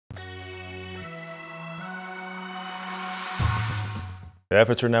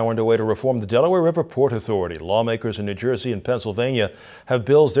Efforts are now underway to reform the Delaware River Port Authority. Lawmakers in New Jersey and Pennsylvania have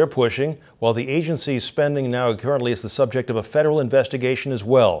bills they're pushing, while the agency's spending now currently is the subject of a federal investigation as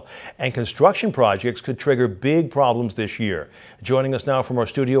well. And construction projects could trigger big problems this year. Joining us now from our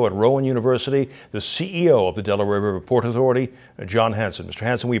studio at Rowan University, the CEO of the Delaware River Port Authority, John Hanson. Mr.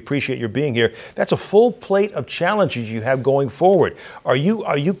 Hanson, we appreciate your being here. That's a full plate of challenges you have going forward. Are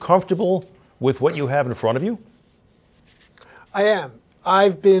you comfortable with what you have in front of you? I am.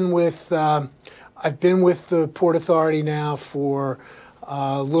 I've been with the Port Authority now for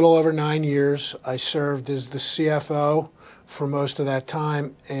a little over 9 years. I served as the CFO for most of that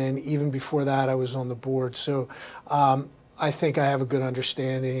time, and even before that I was on the board. So I think I have a good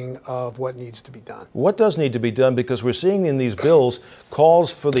understanding of what needs to be done. What does need to be done? Because we're seeing in these bills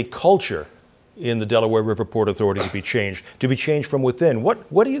calls for the culture in the Delaware River Port Authority to be changed from within. What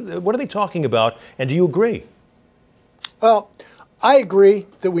are they talking about, and do you agree? Well, I agree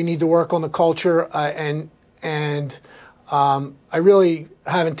that we need to work on the culture, and I really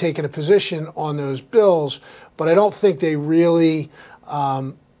haven't taken a position on those bills, but I don't think they really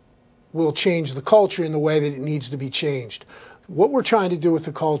will change the culture in the way that it needs to be changed. What we're trying to do with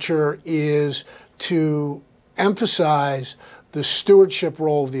the culture is to emphasize the stewardship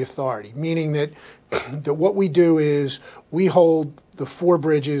role of the authority, meaning that what we do is we hold the 4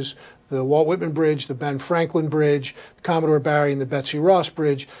 bridges, the Walt Whitman Bridge, the Ben Franklin Bridge, the Commodore Barry and the Betsy Ross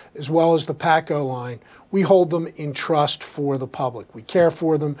Bridge, as well as the PATCO line. We hold them in trust for the public. We care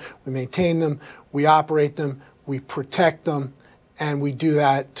for them, we maintain them, we operate them, we protect them, and we do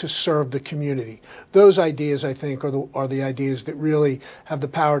that to serve the community. Those ideas, I think, are the ideas that really have the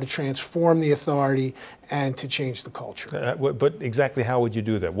power to transform the authority and to change the culture. But exactly how would you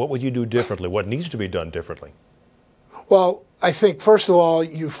do that? What would you do differently? What needs to be done differently? Well, I think, first of all,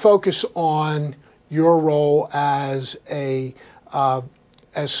 you focus on your role as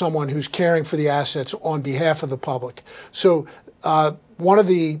someone who's caring for the assets on behalf of the public. So one of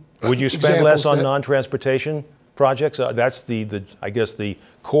the Would you spend less on non-transportation projects? That's I guess the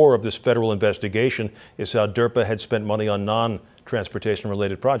core of this federal investigation is how DRPA had spent money on non-transportation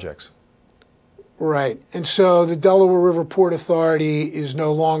related projects. Right. And so the Delaware River Port Authority is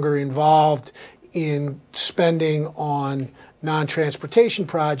no longer involved in spending on non-transportation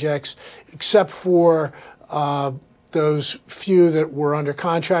projects, except for those few that were under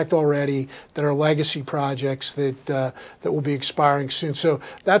contract already that are legacy projects that will be expiring soon. So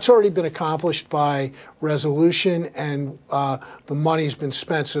that's already been accomplished by resolution, and the money's been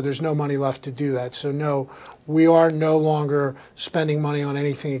spent, so there's no money left to do that. So no, we are no longer spending money on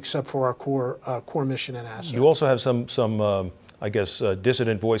anything except for our core mission and assets. You also have some I guess,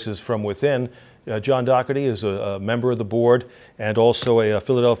 dissident voices from within. John Doherty is a member of the board and also a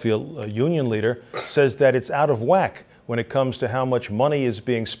Philadelphia union leader, says that it's out of whack when it comes to how much money is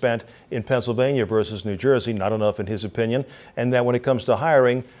being spent in Pennsylvania versus New Jersey, not enough in his opinion, and that when it comes to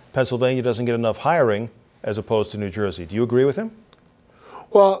hiring, Pennsylvania doesn't get enough hiring as opposed to New Jersey. Do you agree with him?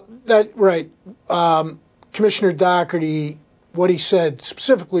 Well, right. Commissioner Doherty, what he said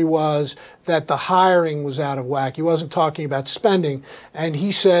specifically was that the hiring was out of whack. He wasn't talking about spending, and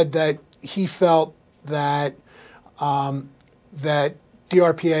he said that he felt that that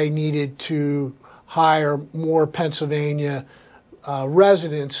DRPA needed to hire more Pennsylvania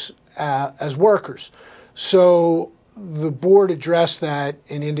residents as workers. So the board addressed that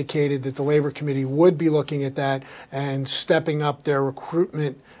and indicated that the Labor Committee would be looking at that and stepping up their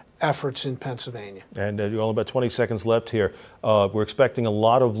recruitment efforts in Pennsylvania. And only about 20 seconds left here. We're expecting a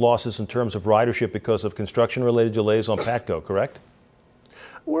lot of losses in terms of ridership because of construction-related delays on PATCO, correct?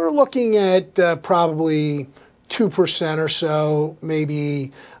 We're looking at probably 2% or so,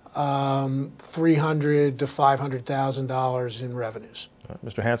 maybe $300,000 to $500,000 in revenues.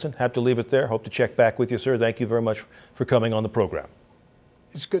 Mr. Hanson, have to leave it there. Hope to check back with you, sir. Thank you very much for coming on the program.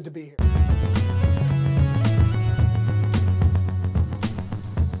 It's good to be here.